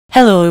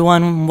Hello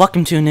everyone,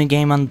 welcome to a new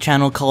game on the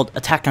channel called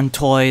Attack on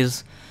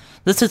Toys.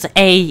 This is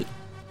a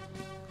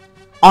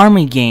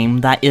army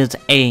game that is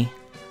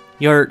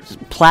your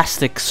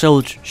plastic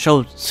soldier,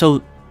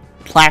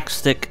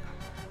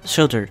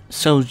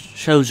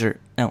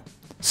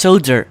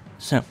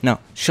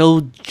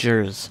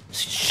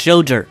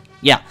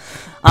 yeah.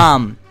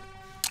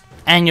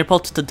 And you're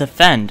supposed to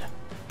defend.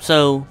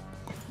 So,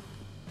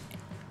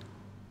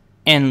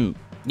 and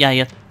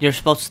yeah, you're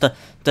supposed to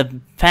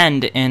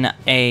defend in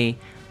a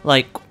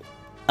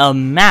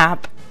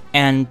map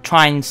and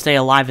try and stay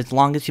alive as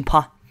long as you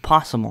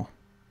possible.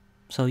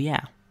 So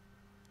yeah,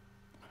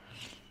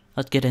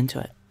 let's get into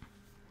it.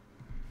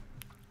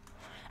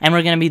 And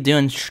we're gonna be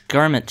doing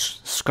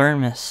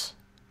skirmish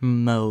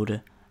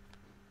mode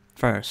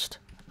first.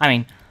 I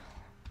mean,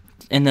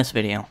 in this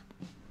video.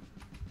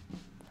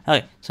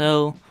 Okay,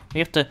 so we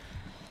have to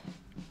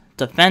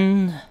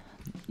defend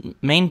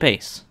main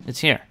base. It's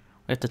here.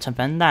 We have to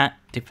defend that,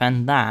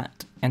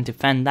 and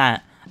defend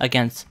that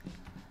against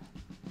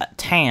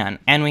Tan,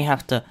 and we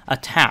have to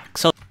attack.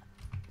 So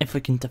if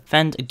we can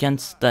defend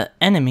against the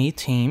enemy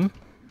team,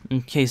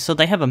 okay, so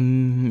they have a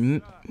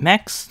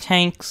mechs,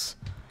 tanks,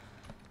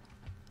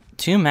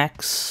 2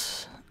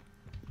 mechs,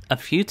 a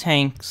few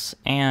tanks,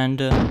 and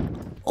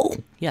oh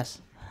yes,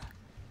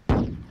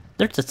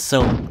 they're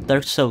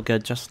so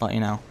good. Just to let you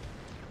know.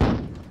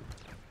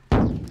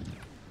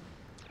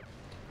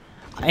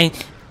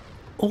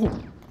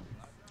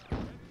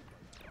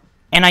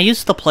 And I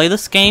used to play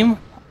this game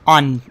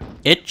on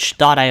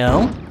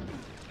itch.io,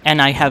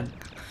 and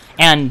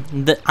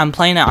I'm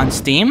playing it on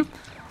Steam,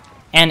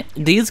 and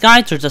these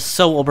guys are just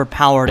so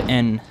overpowered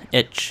in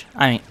itch.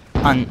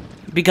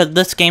 Because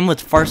this game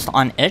was first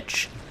on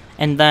itch,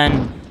 and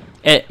then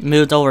it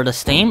moved over to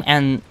Steam,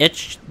 and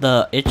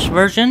the itch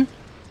version,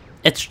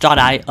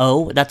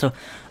 itch.io, that's a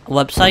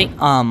website,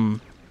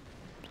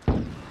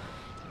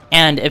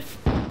 and if,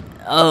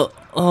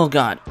 oh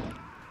god,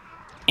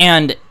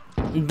 and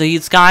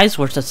these guys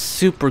were just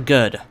super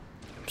good.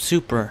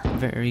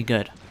 Very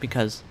good,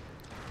 because,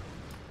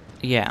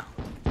 yeah.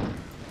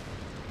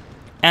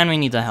 And we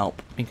need the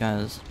help,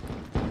 because...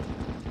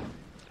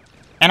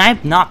 And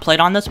I've not played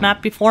on this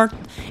map before,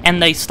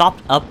 and they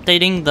stopped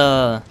updating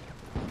the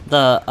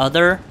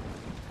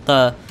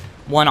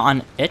one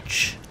on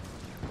itch,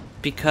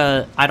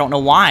 because, I don't know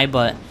why,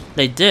 but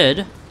they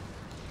did.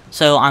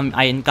 So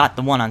I got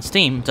the one on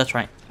Steam, that's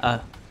right, a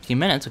few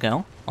minutes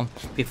ago,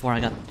 before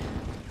I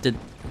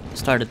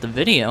started the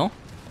video.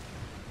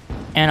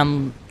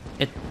 And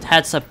it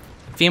has a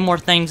few more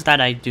things that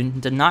I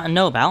did not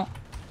know about.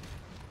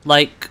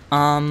 Like,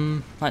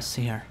 let's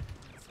see here.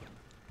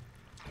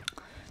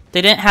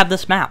 They didn't have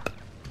this map,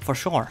 for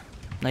sure.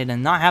 They did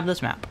not have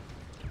this map.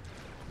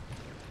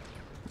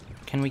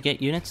 Can we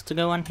get units to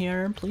go on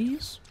here,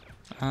 please?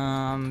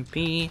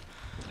 B.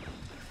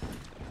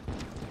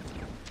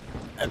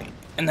 Okay,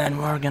 and then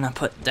we're gonna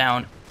put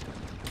down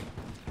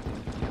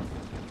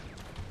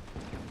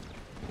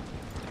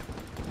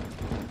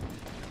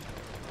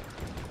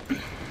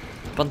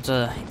bunch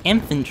of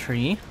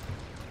infantry.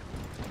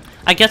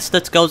 I guess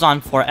this goes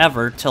on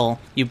forever till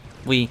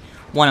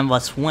one of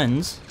us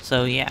wins.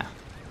 So yeah.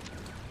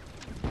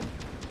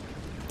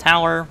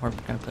 Tower, we're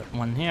gonna put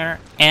one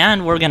here,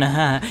 and we're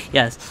gonna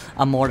yes,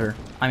 a mortar.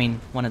 I mean,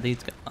 one of these.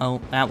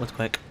 Oh, that was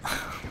quick.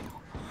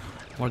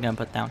 We're gonna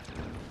put down.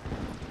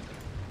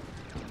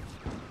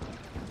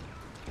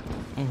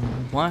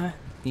 What?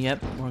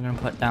 Yep, we're gonna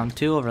put down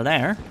 2 over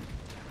there,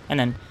 and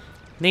then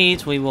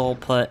these we will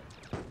put.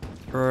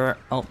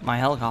 Oh, my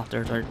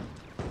helicopters are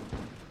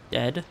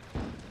dead.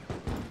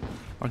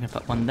 We're gonna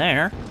put one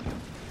there.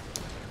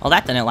 Well,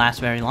 that didn't last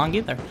very long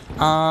either.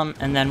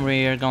 And then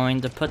we're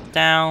going to put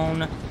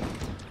down...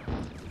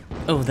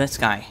 Oh, this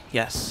guy.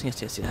 Yes.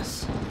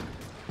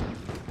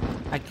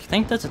 I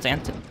think this is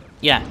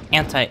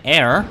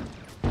anti-air.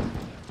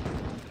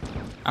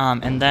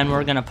 And then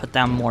we're gonna put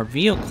down more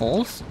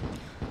vehicles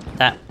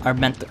that are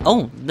meant to...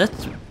 Oh,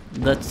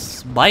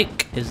 this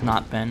bike was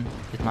not in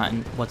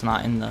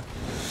the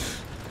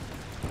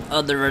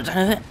other version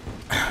of it.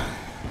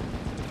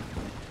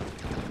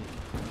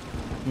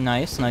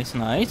 Nice.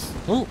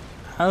 Ooh.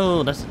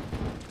 Oh, that's...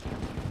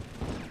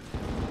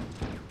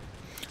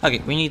 Okay,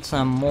 we need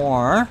some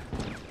more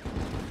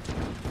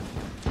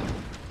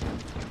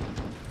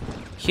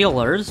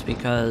healers,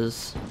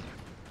 because...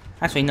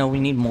 Actually, no, we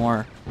need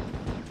more...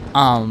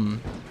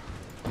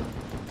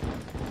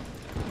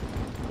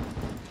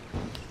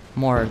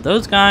 More of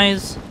those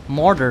guys.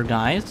 Mortar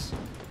guys.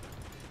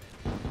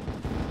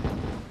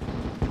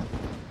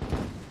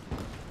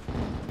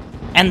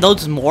 And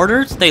those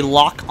mortars, they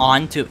lock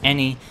on to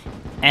any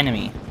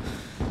enemy,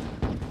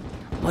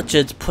 which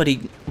is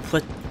pretty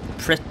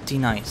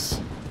nice.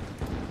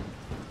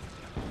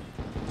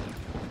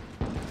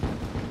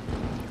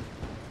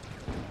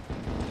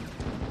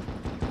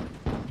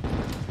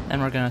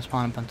 Then we're gonna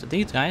spawn a bunch of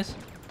these guys,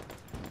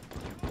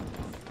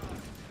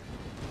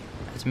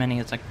 as many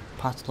as I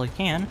possibly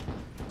can.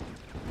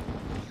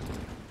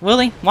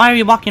 Willie, why are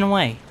you walking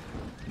away?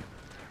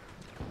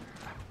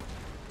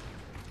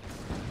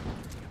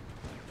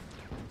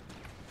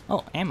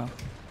 Oh, ammo.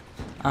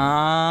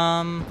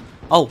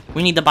 Oh,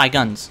 we need to buy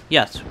guns.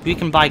 Yes, we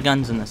can buy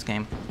guns in this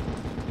game.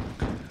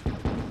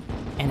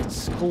 And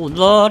it's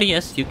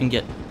glorious. You can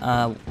get,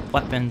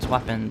 weapons.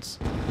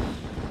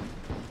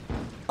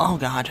 Oh,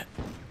 God.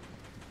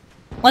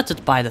 Let's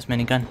just buy this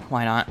minigun.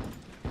 Why not?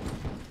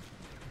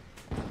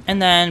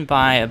 And then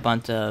buy a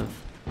bunch of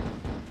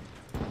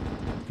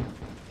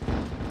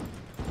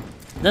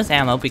this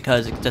ammo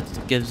because it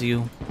just gives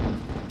you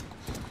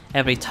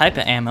every type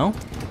of ammo.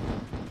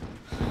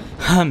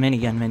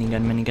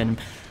 Minigun.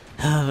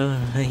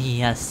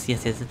 Yes.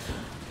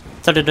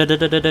 I'm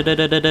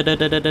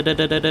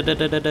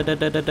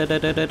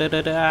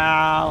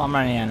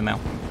running out of ammo.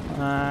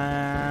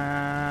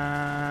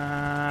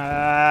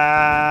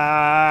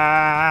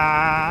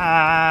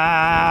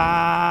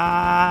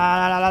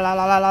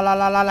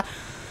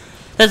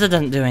 This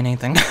doesn't do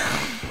anything.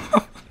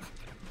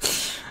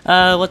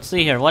 Let's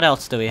see here. What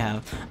else do we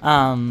have?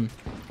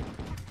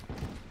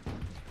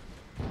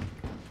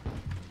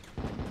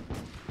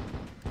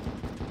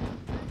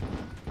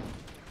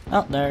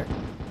 Oh, there.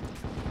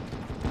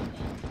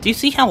 Do you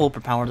see how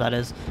overpowered that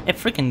is? It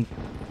freaking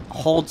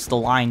holds the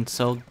line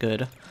so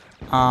good.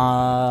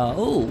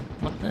 Oh,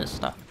 what's this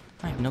stuff?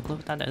 I have no clue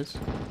what that is.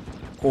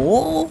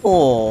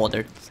 Oh,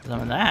 there's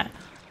some of that.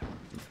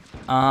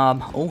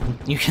 Oh,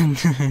 you can...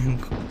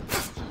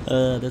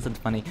 this is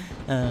funny.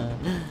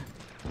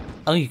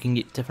 Oh, you can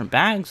get different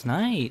bags.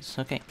 Nice.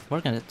 Okay,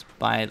 we're gonna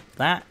buy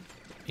that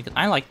because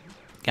I like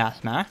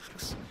gas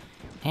masks.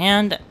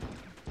 And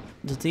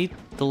does the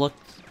look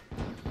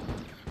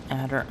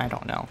matter? I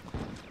don't know.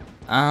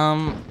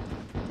 I'm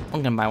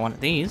gonna buy one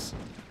of these,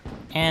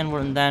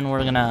 and then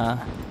we're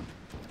gonna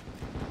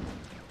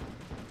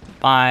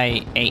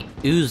buy a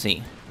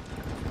Uzi,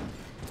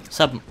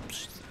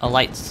 a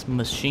light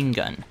machine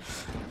gun.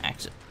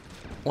 Actually,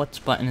 what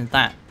button is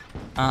that?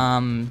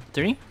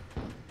 3?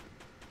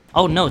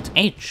 Oh no, it's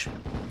H.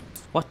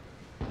 What?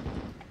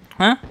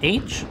 Huh?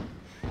 H?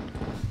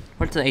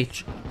 Where's the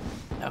H?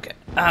 Okay.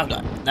 Oh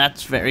god,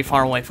 that's very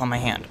far away from my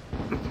hand.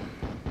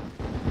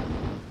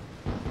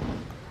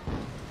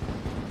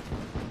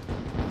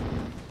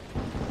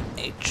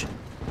 H.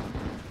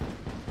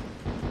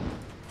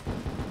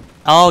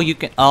 Oh, you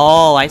can.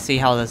 Oh, I see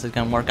how this is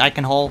gonna work. I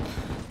can hold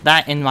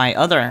that in my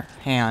other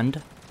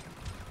hand.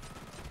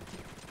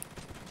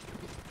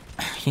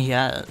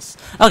 Yes.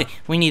 Okay,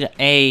 we need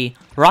a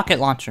rocket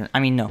launcher. I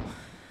mean, no.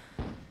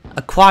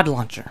 A quad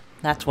launcher.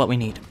 That's what we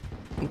need.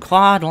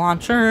 Quad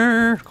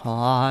launcher.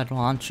 Quad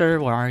launcher.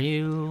 Where are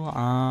you?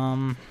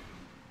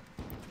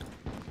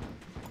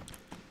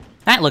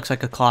 That looks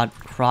like a Claude.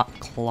 Oh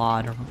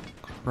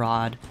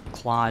my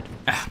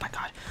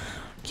god.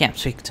 Can't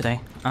speak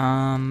today.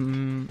 I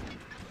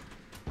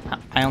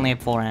only have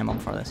 4 ammo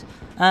for this.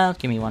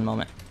 Give me one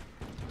moment.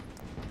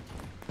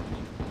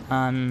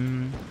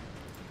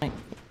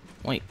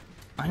 Wait.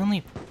 I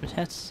only...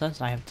 It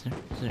says I have to...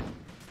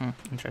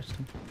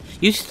 interesting.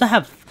 You used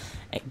to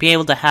be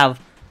able to have,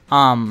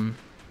 10,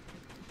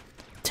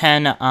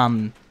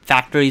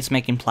 factories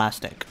making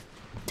plastic.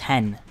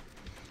 10.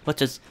 Which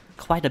is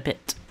quite a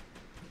bit.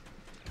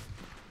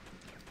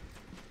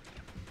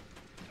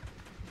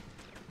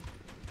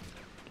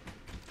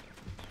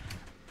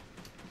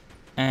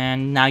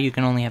 And now you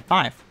can only have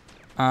 5.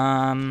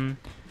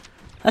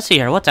 Let's see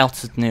here. What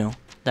else is new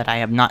that I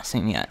have not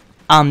seen yet?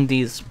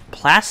 These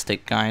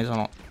plastic guys, I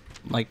don't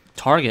like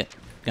Target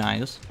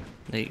guys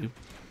that you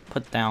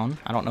put down.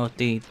 I don't know if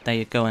they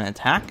go and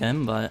attack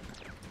him, but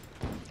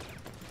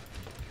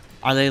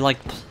are they like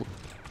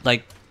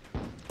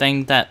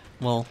thing that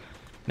will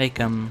make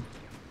them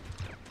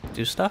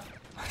do stuff?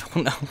 I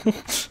don't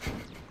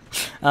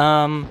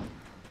know.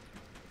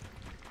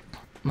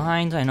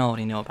 Mines, I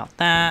already know about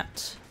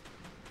that.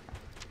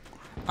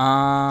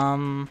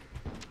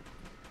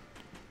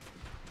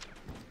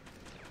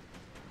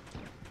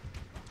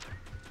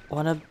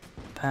 What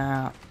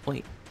about...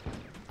 Wait.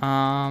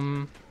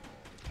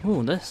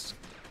 Ooh, this.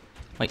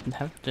 Wait,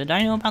 did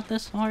I know about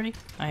this already?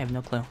 I have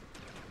no clue.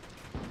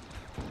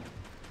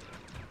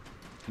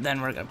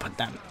 Then we're gonna put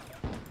them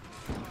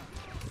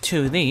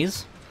 2 of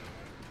these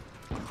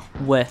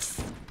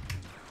with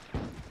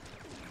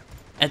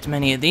as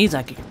many of these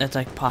as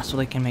I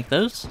possibly can make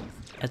those.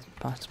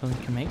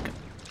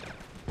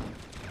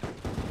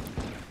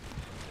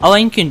 Oh,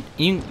 and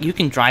you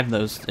can drive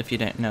those if you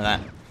didn't know that.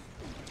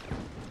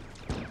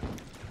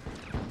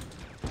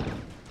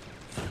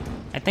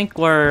 I think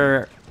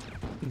we're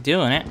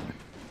doing it.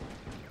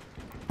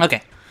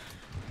 Okay.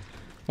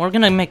 We're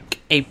gonna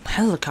make a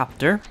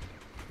helicopter.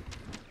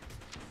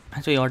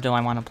 Actually, or do I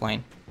want a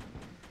plane?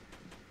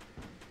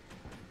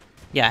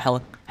 Yeah,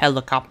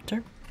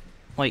 helicopter.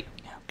 Wait,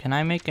 can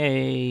I make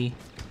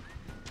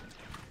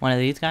one of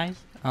these guys?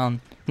 No,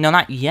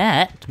 not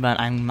yet, but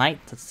I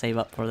might just save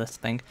up for this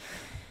thing.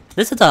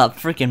 This is a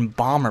freaking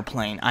bomber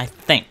plane, I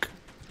think.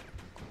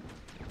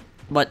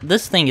 But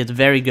this thing is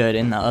very good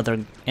in the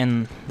other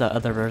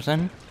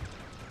version.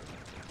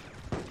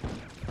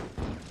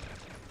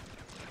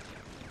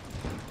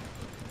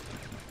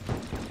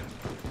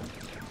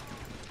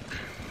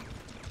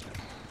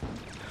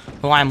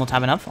 Oh, I almost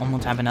have enough.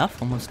 Almost have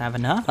enough. Almost have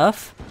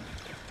enough.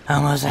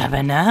 Almost have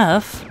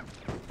enough.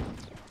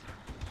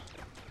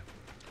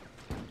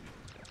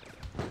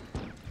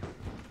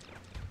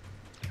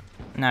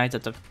 Now I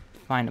just have to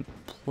find a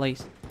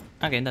place.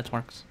 Okay, that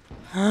works.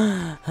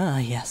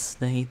 Yes,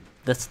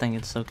 this thing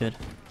is so good.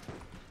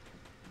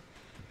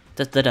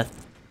 Just did a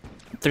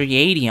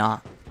 380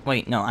 on.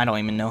 Wait, no, I don't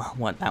even know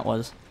what that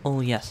was.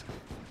 Oh yes,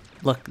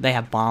 look, they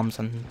have bombs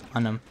on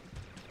them.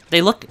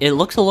 It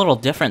looks a little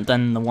different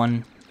than the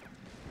one.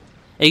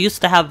 It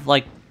used to have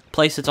like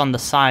places on the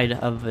side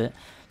of it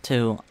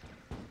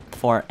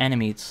for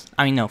enemies.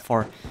 I mean, no,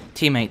 for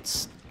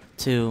teammates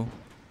to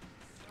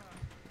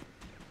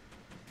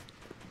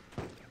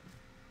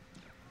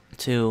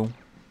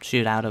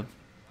shoot out of.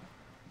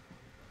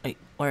 Wait,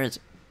 where is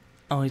it?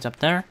 Oh, he's up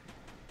there.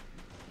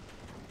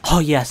 Oh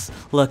yes,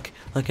 look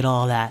at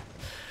all that.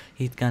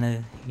 He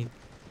does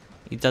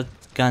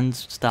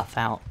guns stuff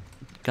out.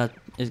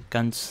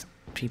 Guns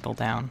people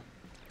down.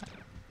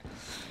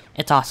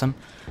 It's awesome.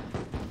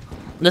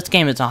 This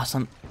game is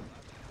awesome.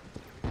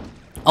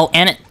 Oh,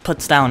 and it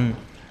puts down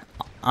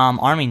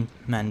army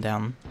men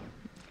down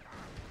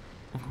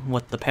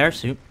with the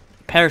parachute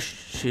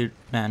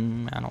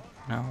men. I don't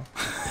know.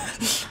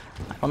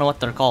 I don't know what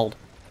they're called.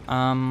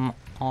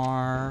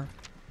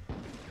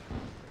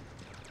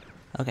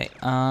 Okay,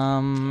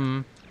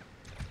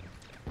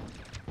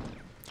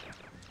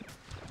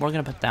 we're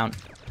gonna put down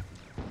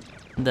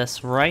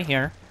this right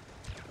here,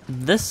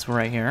 this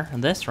right here,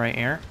 this right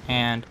here,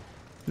 and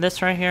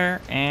this right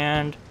here,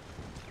 and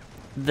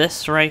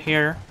this right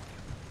here,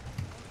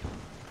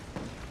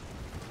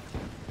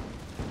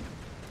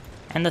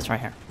 and this right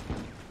here.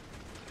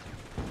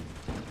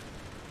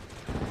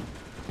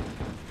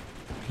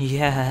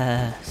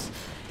 Yes.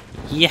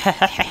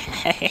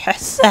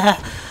 Yes.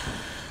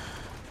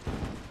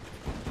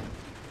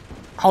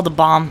 All the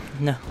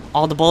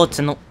bullets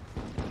in the...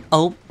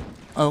 Oh,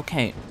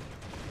 okay.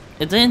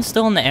 Is it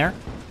still in the air?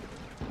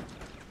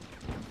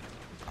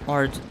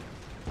 Or it's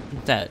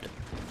dead?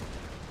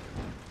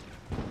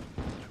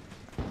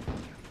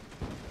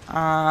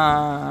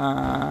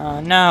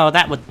 No,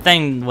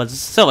 thing was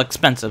so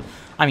expensive.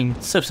 I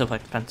mean, so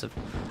expensive.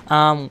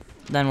 Then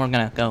we're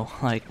gonna go,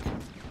 like,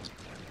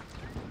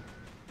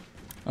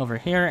 over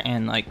here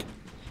and, like,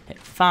 hit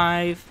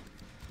 5.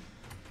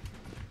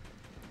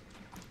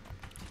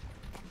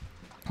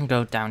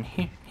 Go down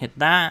here, hit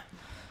that.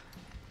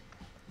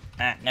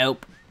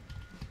 Nope.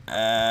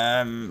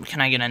 Can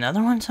I get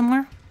another one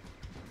somewhere?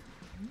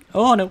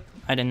 Oh, no.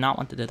 I did not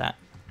want to do that.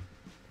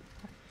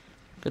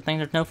 Good thing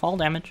there's no fall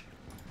damage.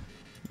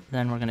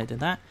 Then we're gonna do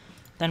that.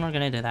 Then we're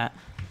gonna do that.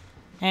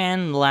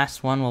 And the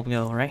last one will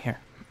go right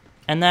here.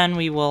 And then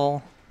we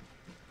will...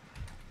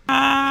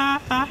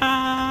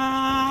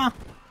 I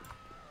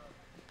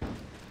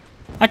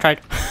tried.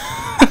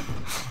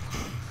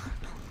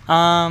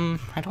 I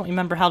don't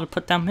remember how to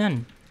put them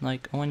in,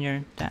 like, when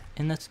you're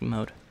in this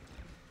mode.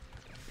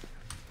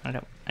 I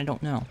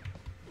don't know.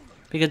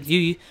 Because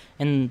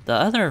in the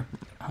other...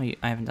 Oh,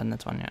 I haven't done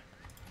this one yet.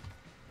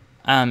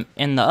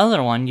 In the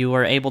other one, you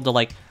were able to,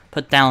 like,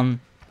 put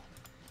down,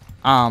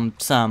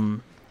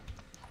 some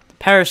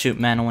parachute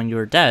men when you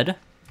were dead.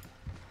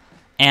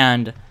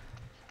 And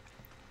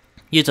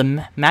use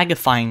a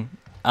magnifying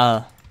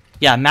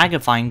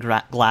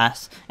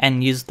glass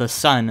and use the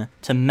sun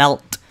to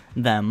melt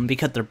them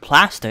because they're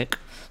plastic.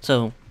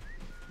 So,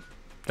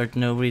 there's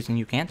no reason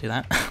you can't do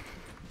that.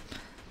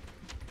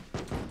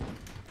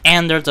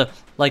 And there's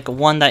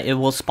one that it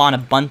will spawn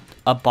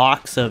a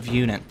box of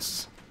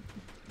units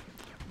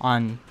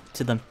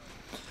onto the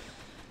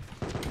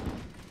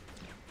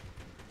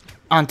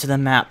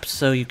map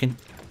so you can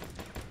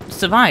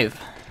survive.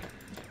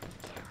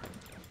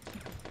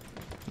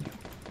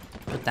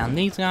 Put down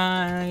these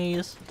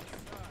guys.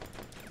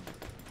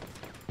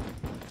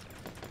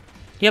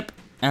 Yep,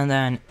 and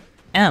then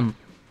M.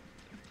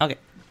 Okay.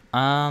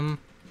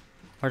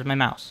 Where's my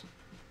mouse?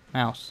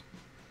 Mouse.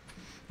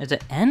 Is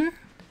it N?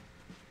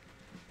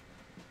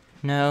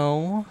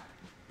 No.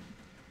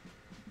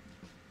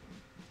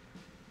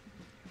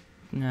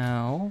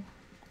 No.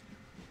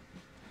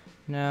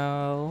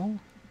 No.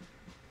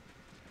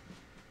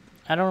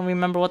 I don't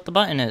remember what the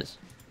button is.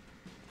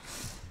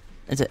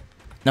 Is it?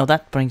 No,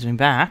 that brings me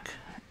back.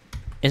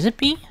 Is it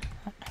B?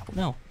 I don't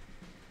know.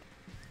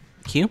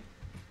 Q?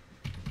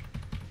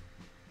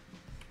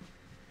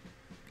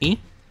 E?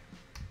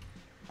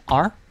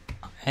 R?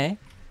 A?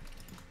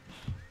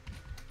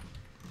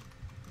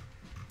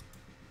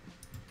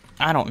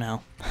 I don't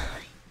know.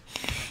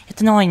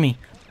 It's annoying me.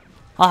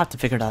 I'll have to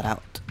figure that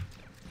out.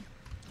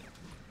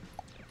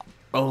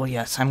 Oh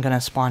yes, I'm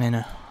gonna spawn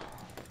in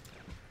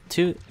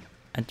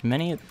as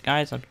many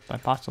guys as I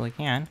possibly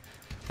can,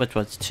 which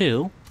was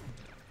 2.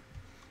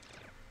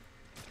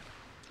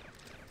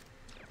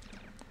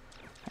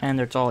 And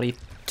there's already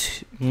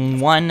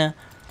 1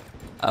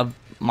 of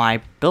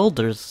my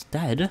builders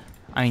dead.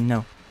 I mean,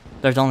 no,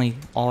 there's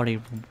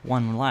already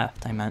 1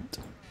 left, I meant.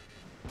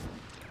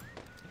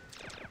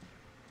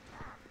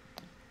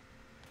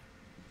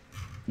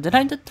 Did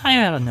I die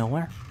out of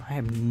nowhere? I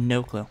have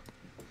no clue.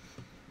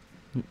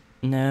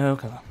 No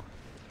clue.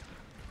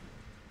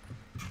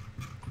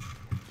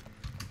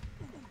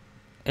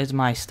 Is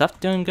my stuff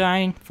doing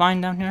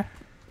fine down here?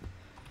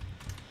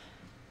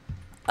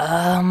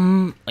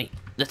 Wait,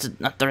 this is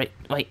not the right.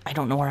 Wait, I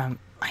don't know where I'm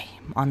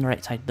on the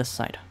right side. This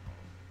side.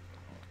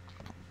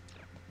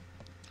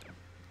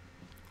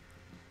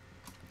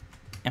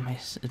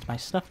 Is my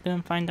stuff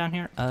doing fine down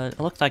here? It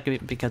looks like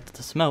it because of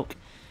the smoke.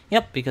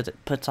 Yep, because it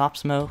puts off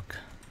smoke.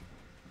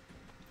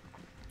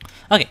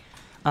 Okay.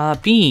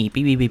 B.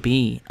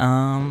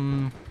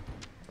 I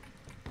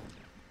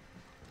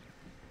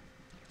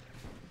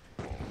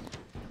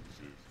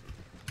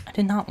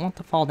did not want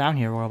to fall down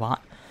here,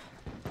 robot.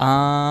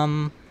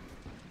 I'll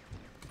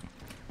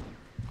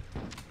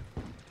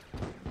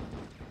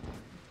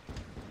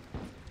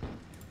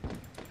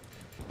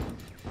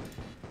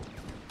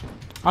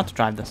have to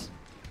drive this.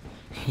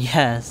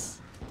 Yes.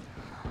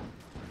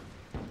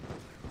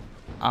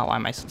 Oh, why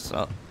am I so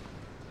slow?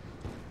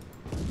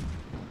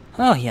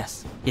 Oh,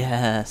 yes.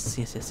 Yes.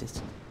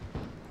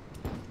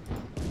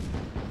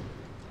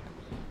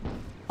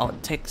 Oh,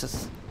 it takes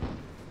us...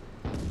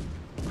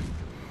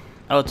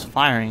 Oh, it's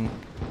firing.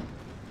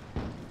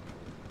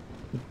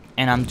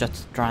 And I'm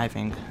just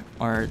driving.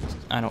 Or,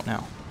 I don't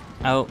know.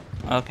 Oh,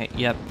 okay,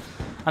 yep.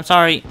 I'm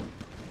sorry.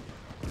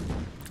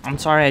 I'm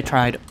sorry I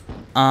tried.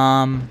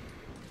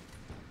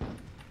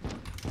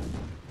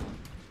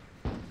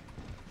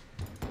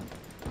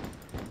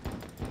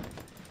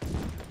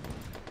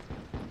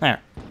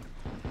 There.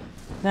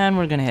 Then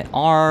we're gonna hit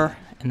R,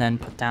 and then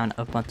put down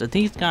a bunch of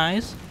these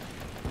guys.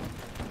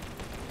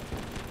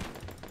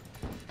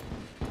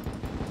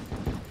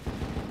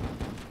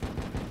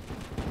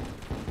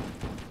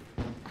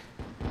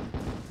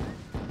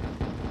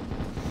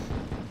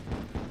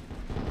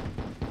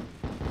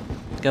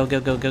 Go.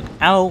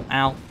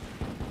 Ow.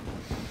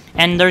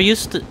 And they're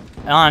used to,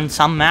 on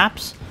some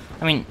maps,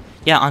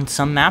 on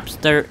some maps,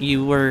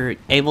 you were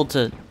able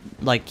to,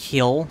 like,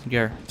 heal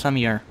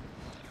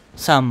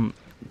some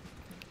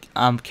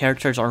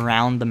characters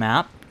around the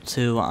map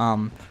to,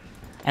 and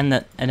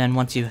then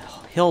once you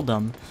healed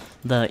them,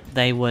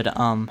 they would,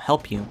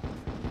 help you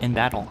in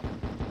battle.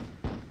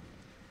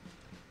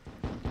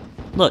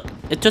 Look,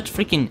 it just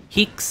freaking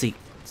heat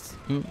seeks.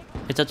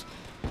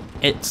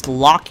 It's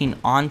locking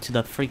onto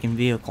the freaking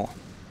vehicle.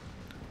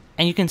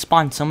 And you can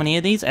spawn so many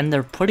of these, and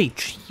they're pretty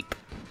cheap.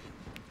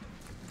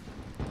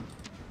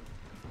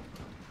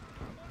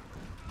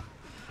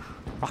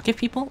 Rocket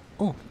people?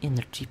 Oh, and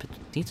they're cheap.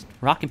 These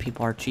rocket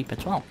people are cheap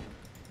as well.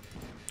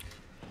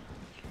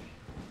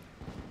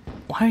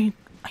 Why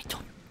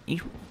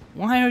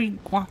are you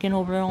walking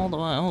over all the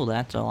way? Oh,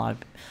 that's a lot of...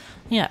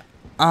 Yeah.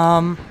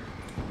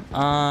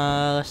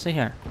 Let's see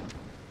here.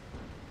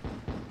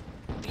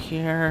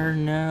 Here,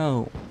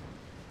 no.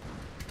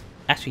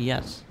 Actually,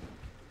 yes.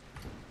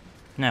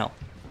 No.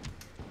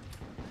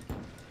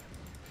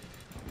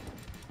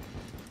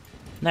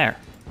 There.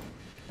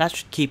 That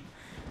should keep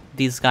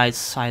these guys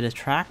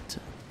sidetracked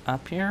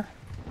up here.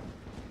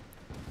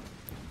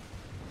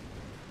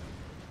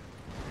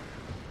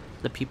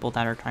 The people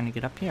that are trying to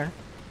get up here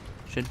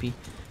should be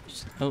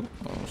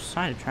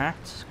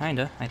sidetracked,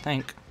 kinda, I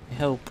think. I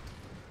hope.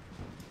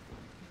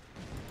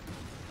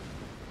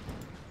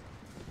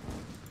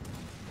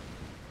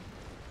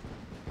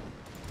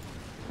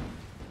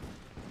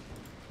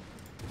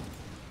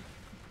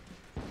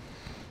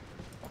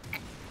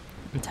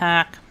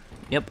 Attack.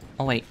 Yep.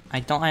 Oh wait, I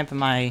don't have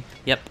my...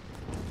 Yep.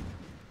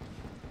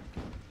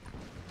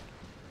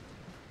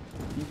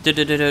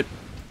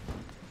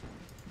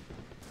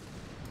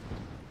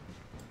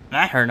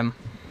 That hurt him.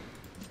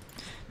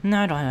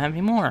 No, I don't have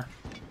any more.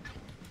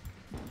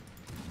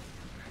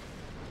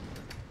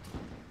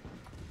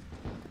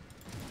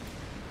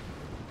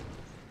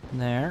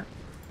 There.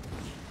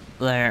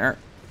 There.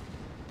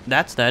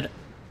 That's dead.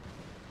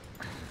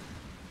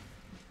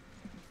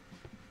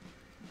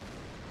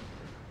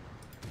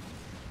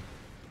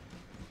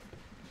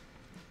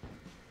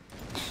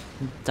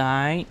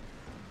 Die.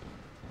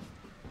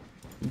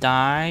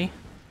 Die.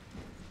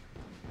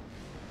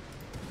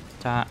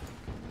 Die.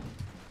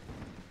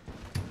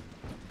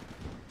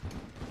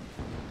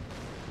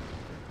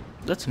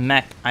 That's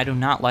mech. I do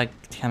not like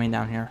coming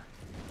down here.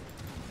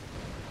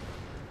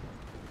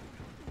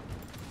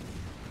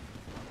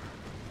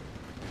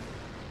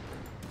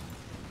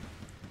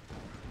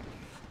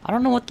 I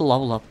don't know what to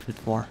level up it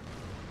for.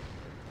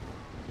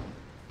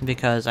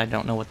 Because I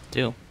don't know what to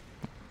do.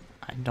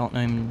 I don't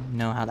even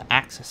know how to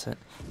access it.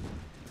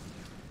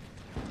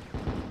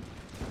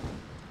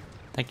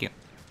 Thank you.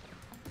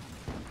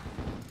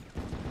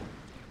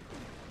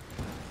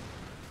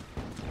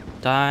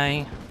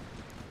 Die.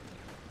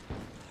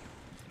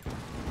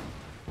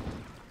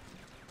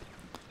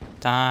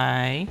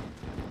 Die.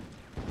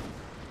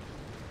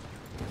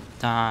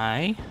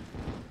 Die.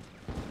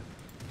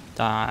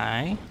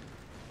 Die.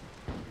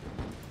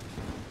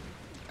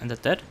 And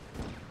that's dead?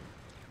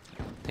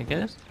 Think it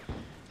is?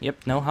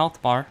 Yep, no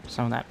health bar,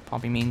 so that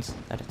probably means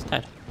that it's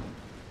dead.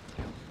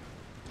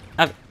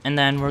 Okay, and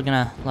then we're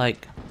gonna,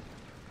 like,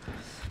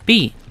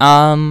 B.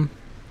 R.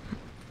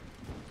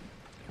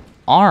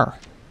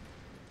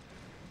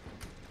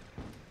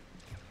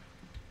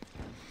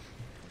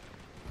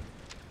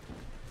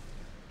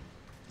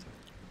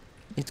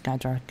 These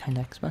guys are kind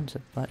of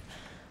expensive, but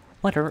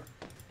whatever.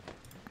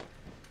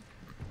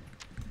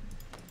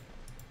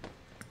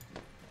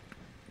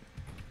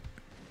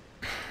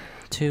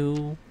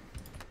 Two,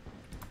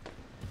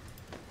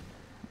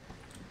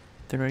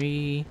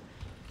 3.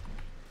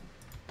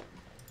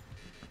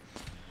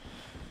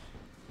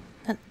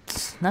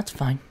 That's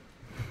fine.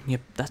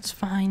 Yep, that's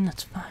fine.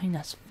 That's fine.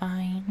 That's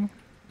fine.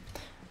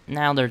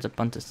 Now there's a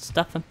bunch of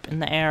stuff up in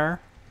the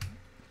air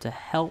to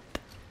help.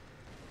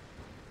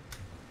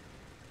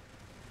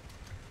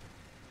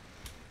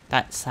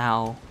 That's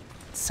how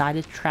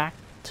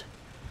sidetracked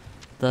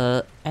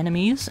the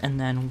enemies, and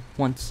then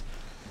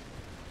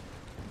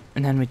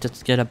we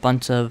just get a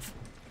bunch of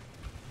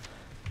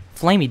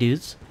flamey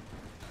dudes,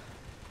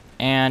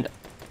 and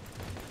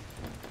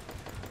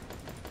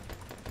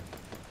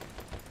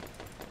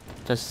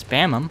just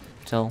spam them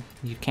till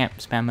you can't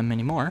spam them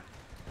anymore.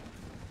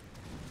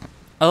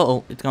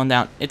 Oh, it's going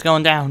down. It's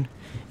going down.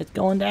 It's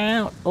going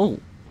down.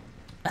 Oh,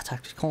 that's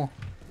actually cool.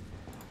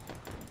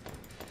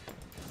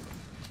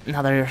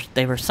 Now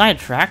they were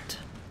sidetracked.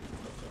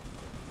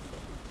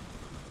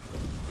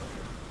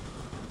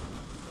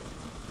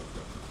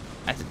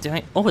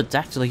 Oh, it's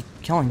actually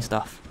killing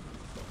stuff.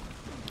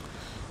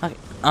 Okay,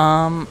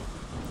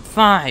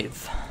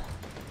 5.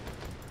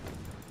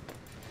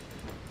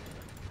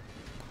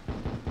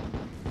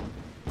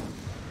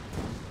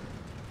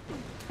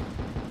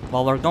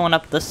 Well, we're going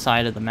up this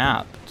side of the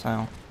map,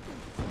 so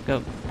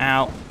go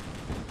out.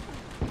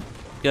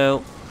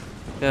 Go.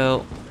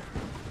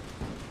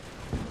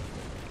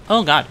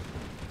 Oh god.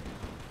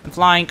 I'm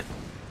flying.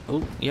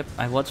 Oh, yep,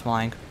 I was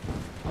flying.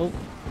 Oh.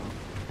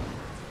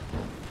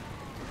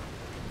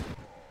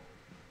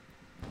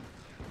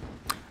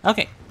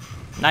 Okay.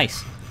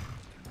 Nice.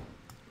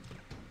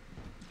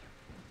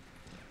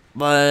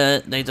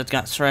 But they just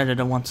got shredded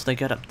once they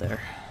get up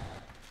there.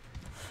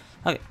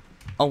 Okay.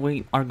 Oh,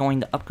 we are going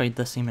to upgrade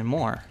this even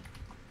more.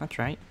 That's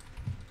right.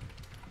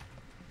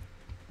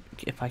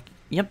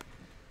 Yep.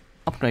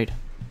 Upgrade.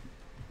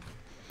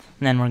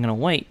 And then we're gonna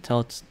wait till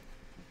it's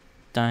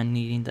done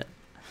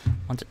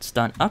once it's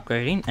done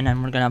upgrading, and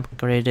then we're gonna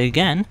upgrade it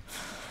again.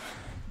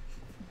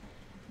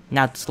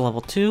 Now it's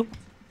level 2.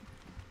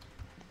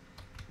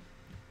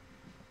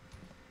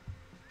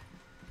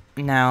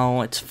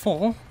 Now it's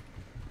full.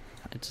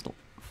 It's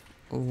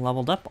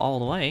leveled up all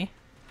the way.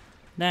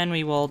 Then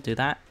we will do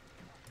that.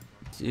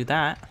 Do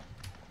that.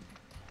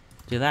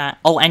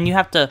 Oh, and you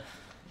have to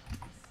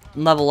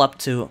level up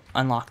to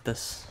unlock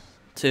this,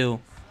 to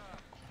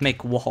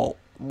make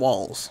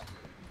walls.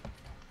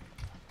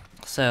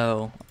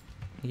 So,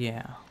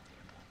 yeah.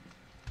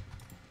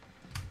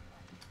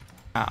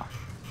 Wow.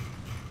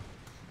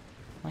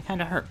 That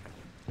kinda hurt.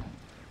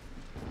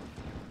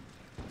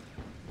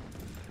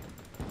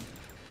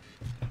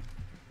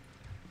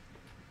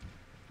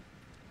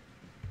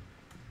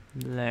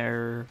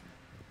 There.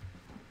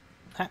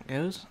 That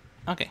goes.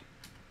 Okay.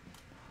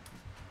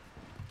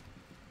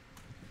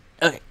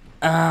 Okay.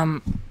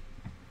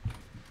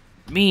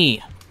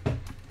 Me.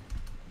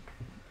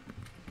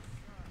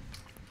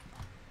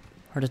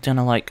 We're just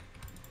gonna, like,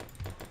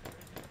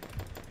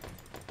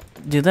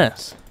 do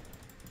this.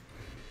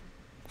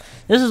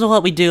 This is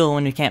what we do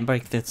when we can't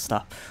break this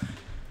stuff.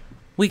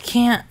 We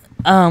can't,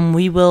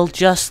 we will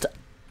just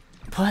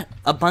put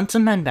a bunch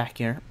of men back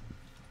here.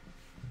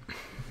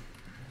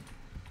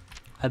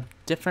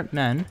 Different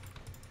men.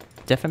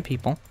 Different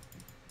people.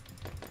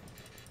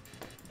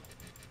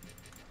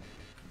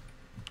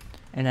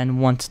 And then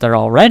once they're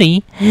all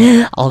ready,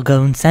 I'll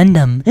go and send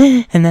them.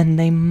 And then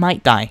they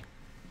might die.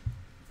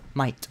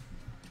 Might.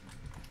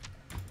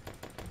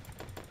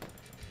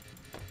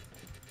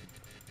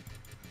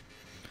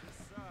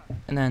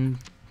 And then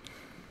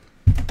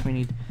we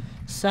need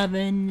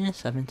 7.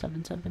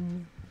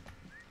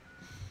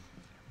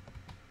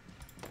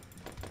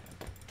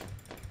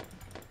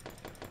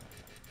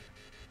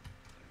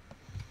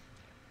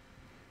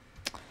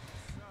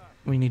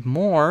 We need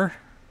more.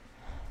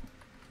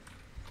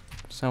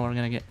 So we're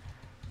gonna get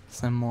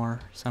some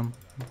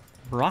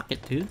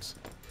rocket dudes.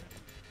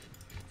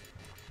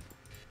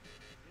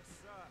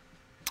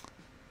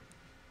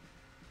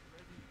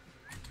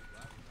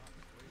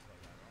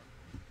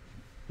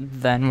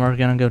 Then we're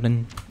gonna go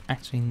to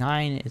actually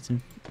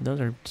 9. Those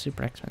are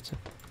super expensive.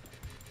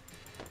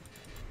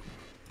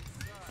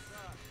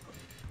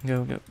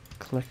 Go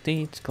click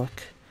these,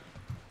 click,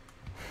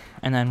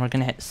 and then we're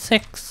gonna hit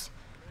 6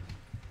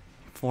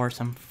 for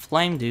some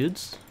flame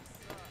dudes.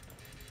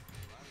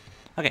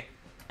 Okay,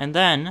 and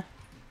then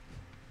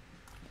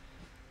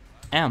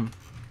M,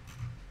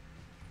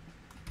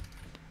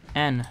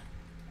 N,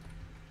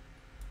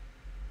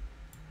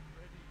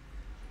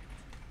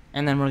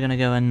 and then we're gonna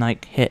go and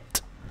like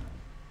hit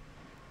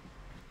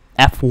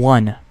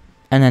F1,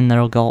 and then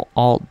they'll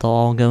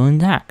all go in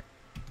attack.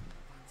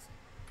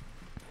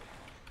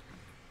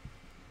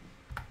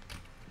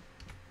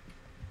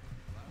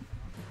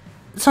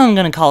 so I'm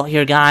gonna call it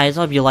here, guys.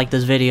 Hope you like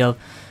this video.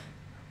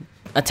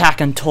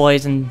 Attack on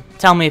Toys, and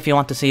tell me if you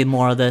want to see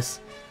more of this.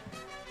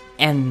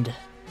 And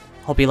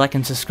hope you like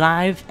and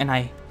subscribe, and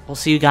I will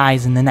see you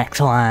guys in the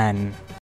next one.